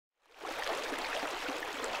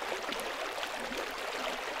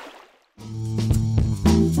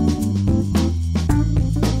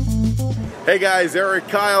Hey guys, Erik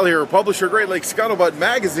Kyle here, publisher of Great Lakes Scuttlebutt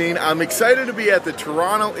magazine. I'm excited to be at the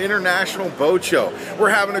Toronto International Boat Show. We're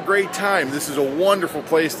having a great time. This is a wonderful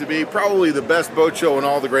place to be, probably the best boat show in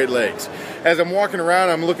all the Great Lakes. As I'm walking around,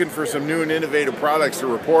 I'm looking for some new and innovative products to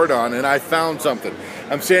report on, and I found something.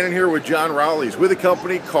 I'm standing here with John Rowley with a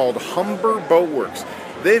company called Humber Boatworks.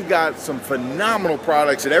 They've got some phenomenal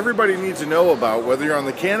products that everybody needs to know about, whether you're on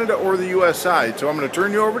the Canada or the US side. So I'm going to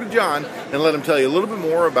turn you over to John and let him tell you a little bit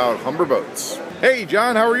more about Humber boats. Hey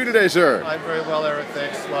John, how are you today, sir? I'm very well, Erik.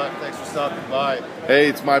 Thanks a lot. Thanks for stopping by. Hey,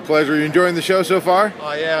 it's my pleasure. Are you enjoying the show so far?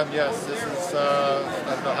 I am, yes. This is,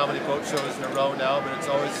 I don't know how many boat shows in a row now, but it's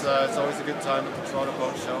always a good time at the Toronto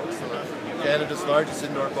Boat Show. It's Canada's largest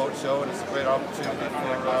indoor boat show, and it's a great opportunity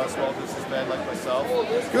for small businessmen like myself.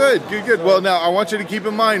 Good. Well, now, I want you to keep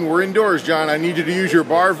in mind, we're indoors, John. I need you to use your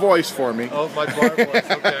bar voice for me. Oh, my bar voice,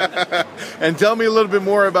 okay. And tell me a little bit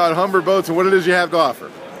more about Humber Boats and what it is you have to offer.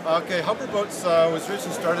 Okay, Humber Boats was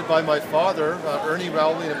originally started by my father, Ernie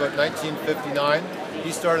Rowley, in about 1959.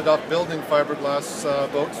 He started off building fiberglass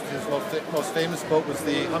boats. His most famous boat was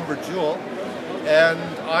the Humber Jewel. And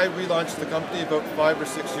I relaunched the company about 5 or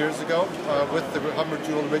 6 years ago with the Humber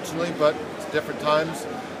Jewel originally, but it's different times.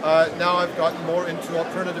 Now I've gotten more into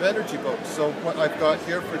alternative energy boats. So what I've got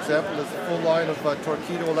here, for example, is a full line of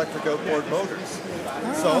Torqeedo electric outboard motors.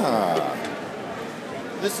 So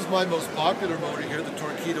this is my most popular motor here, the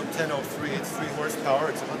Torqeedo 1003. It's 3 horsepower.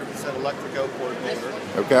 It's 100% electric outboard motor.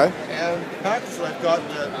 Okay. And the package that I've got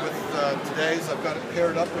with today's, I've got it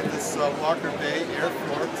paired up with this Walker Bay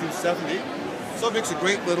Airfloor 270. So it makes a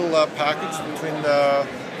great little package between a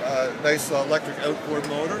nice electric outboard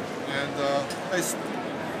motor and a nice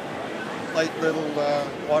light little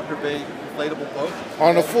Walker Bay inflatable boat.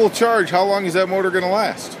 On a full charge, how long is that motor going to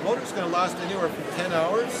last? The motor's going to last anywhere from 10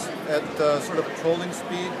 hours at sort of trolling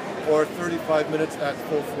speed or 35 minutes at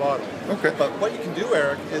full throttle. Okay. But what you can do,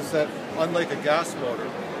 Erik, is that unlike a gas motor,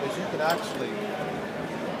 is you can actually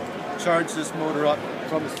charge this motor up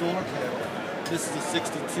from a solar panel. This is a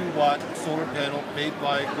 62-watt solar panel made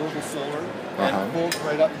by Global Solar, and it folds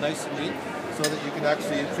right up nice and neat so that you can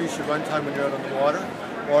actually increase your runtime when you're out on the water.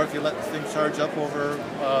 Or if you let the thing charge up over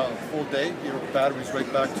a full day, your battery's right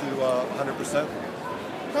back to 100%.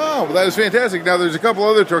 Oh, well, that is fantastic. Now, there's a couple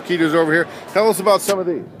other Torqeedos over here. Tell us about some of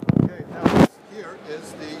these. Okay, now here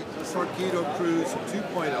is the Torqeedo Cruise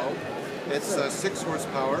 2.0. It's 6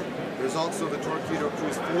 horsepower. There's also the Torqeedo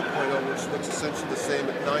Cruise 4.0, which looks essentially the same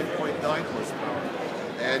at 9.9 horsepower.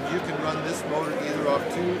 And you can run this motor either off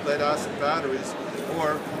 2 lead-acid batteries,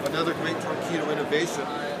 or another great Torqeedo innovation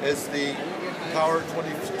is the Power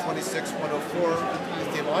 26104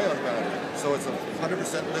 lithium-ion battery. So it's a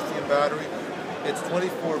 100% lithium battery. It's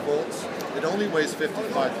 24 volts. It only weighs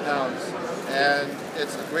 55 pounds, and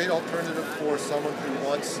it's a great alternative for someone who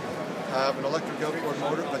wants have an electric outboard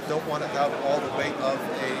motor but don't want to have all the weight of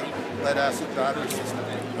a lead-acid battery system.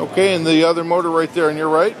 Okay, and the other motor right there on your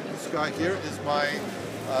right? This guy here is my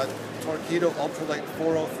Torqeedo Ultralight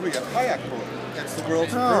 403, a kayak motor. It's the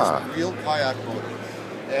world's first real kayak motor.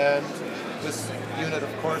 And this unit,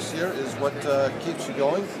 of course, here is what keeps you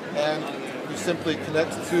going. And you simply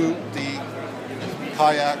connect to the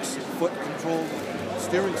kayak's foot-controlled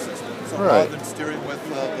steering system. So rather than steering with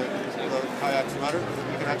the kayak's rudder,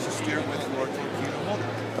 you can actually steer with your Torqeedo motor.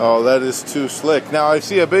 Oh, that is too slick. Now, I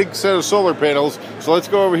see a big set of solar panels, so let's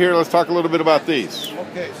go over here and let's talk a little bit about these.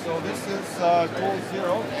 Okay, so this is Goal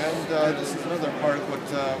Zero, and this is another part of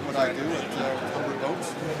what I do at Humber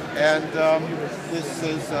Boats. And this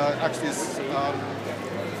is actually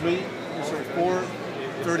 4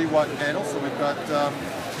 30-watt panels, so we've got a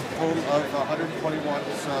total of 120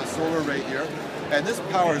 watts solar array here. And this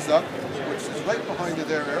powers up, which is right behind you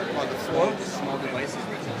there, Erik, on the floor. Small devices.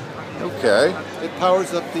 Okay. It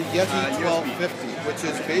powers up the Yeti 1250, which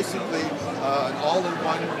is basically an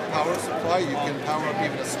all-in-one power supply. You can power up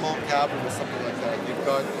even a small cabin or something like that. You've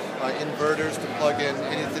got inverters to plug in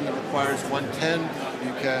anything that requires 110.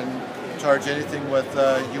 You can charge anything with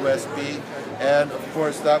USB. And, of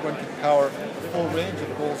course, that one can power the full range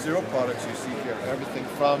of Goal Zero products you see here. Everything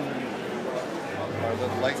from our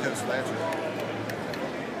little lighthouse lantern.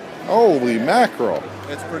 Holy mackerel.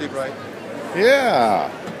 It's pretty bright. Yeah.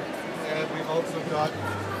 And we've also got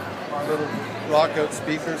our little rock-out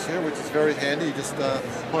speakers here, which is very handy. You just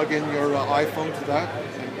plug in your iPhone to that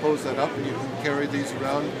and close that up, and you can carry these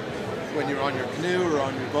around when you're on your canoe or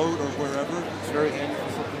on your boat or wherever. It's very handy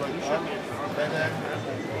for something like that. And then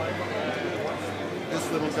this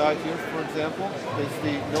little guy here, for example, is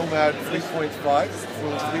the Nomad 3.5. It's a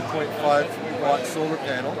full 3.5 watt solar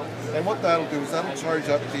panel. And what that'll do is that'll charge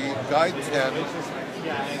up the Guide 10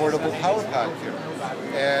 portable power pack here.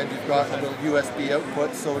 And you've got a little USB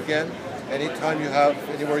output, so again,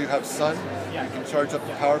 anywhere you have sun, you can charge up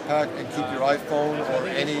the power pack and keep your iPhone or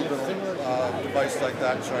any little device like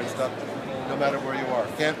that charged up, no matter where you are.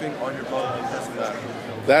 Camping, on your boat, it doesn't matter.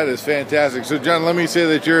 That is fantastic. So, John, let me say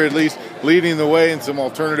that you're at least leading the way in some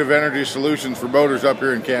alternative energy solutions for boaters up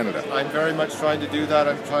here in Canada. I'm very much trying to do that.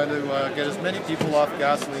 I'm trying to get as many people off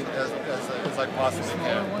gasoline as I possibly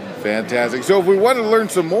can. Fantastic. So if we wanted to learn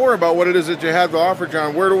some more about what it is that you have to offer,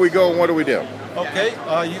 John, where do we go and what do we do? Okay,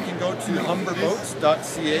 you can go to humberboats.ca, Humber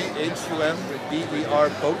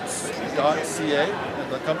boats.ca,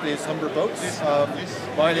 and the company is Humber Boats.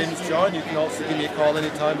 My name is John. You can also give me a call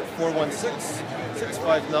anytime at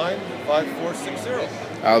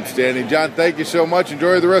 416-659-5460. Outstanding. John, thank you so much.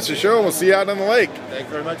 Enjoy the rest of the show, and we'll see you out on the lake. Thank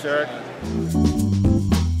you very much, Eric.